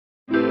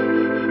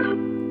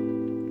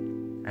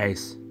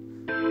Ace.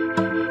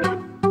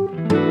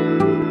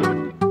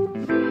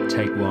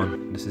 Take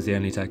one. This is the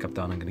only take I've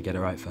done. I'm gonna get it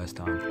right first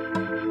time.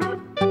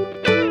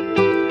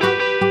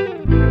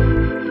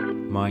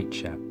 Mic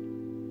check.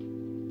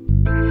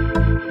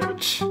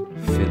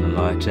 Feeling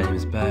like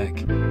James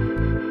Beck.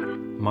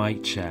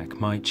 Mic check,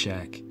 mic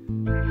check.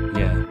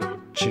 Yeah,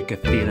 chicka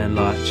feeling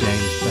like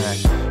James Beck.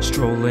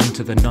 Stroll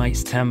into the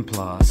Knights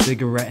Templar,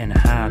 cigarette in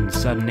hand.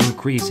 Sudden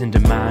increase in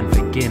demand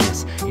for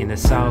Guinness. In the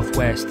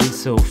southwest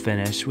it's all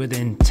finished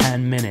within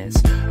 10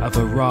 minutes of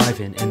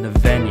arriving in the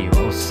venue.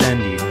 I'll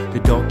send you the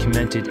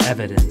documented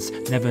evidence.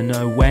 Never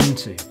know when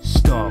to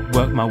stop.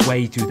 Work my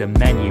way through the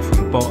menu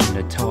from bottom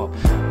to top.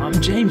 I'm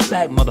James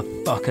Beck,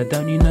 motherfucker,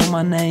 don't you know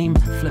my name?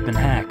 Flippin'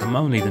 heck, I'm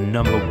only the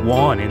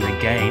 #1 in the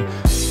game.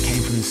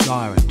 Came from the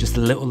siren, just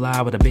a little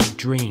lad with a big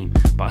dream.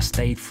 But I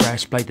stayed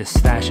fresh, played the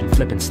stash and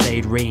flippin'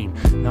 stayed reem.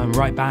 Now I'm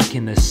right back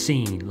in the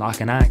scene, like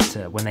an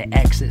actor when they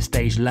exit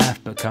stage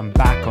left but come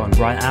back on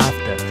right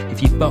after.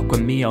 If you fuck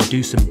with me, I'll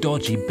do some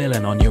dodgy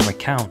billing on your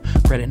account.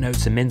 Credit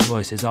notes and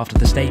invoices after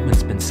the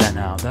statement's been sent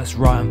out. That's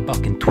right, I'm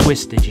fucking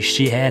twisted, you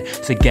shithead,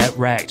 so get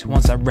wrecked.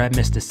 Once I read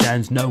Mr.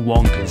 Sands, no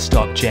one can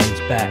stop James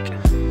Beck.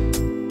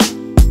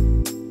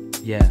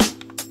 Yeah,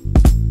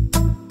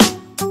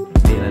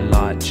 feeling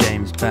like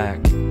James Beck.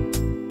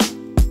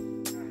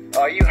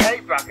 Oh, you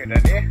hate rocket,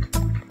 don't you?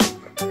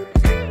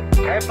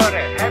 Headbutt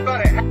it,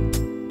 headbutt it.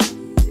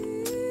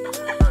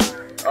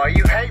 Oh,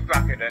 you hate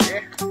rocket, don't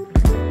you?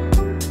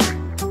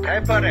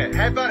 Headbutt it,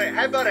 headbutt it,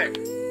 headbutt it.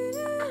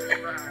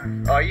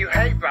 Oh, you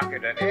hate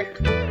rocket, don't you?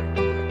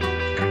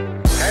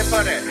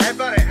 Headbutt it,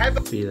 headbutt it,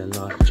 headbutt it. Feeling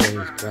like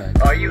James Beck.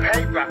 Oh, you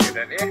hate rocket,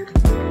 don't you?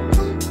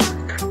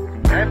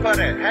 Headbutt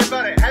it,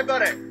 headbutt it,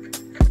 headbutt it.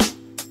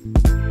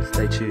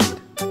 Stay tuned.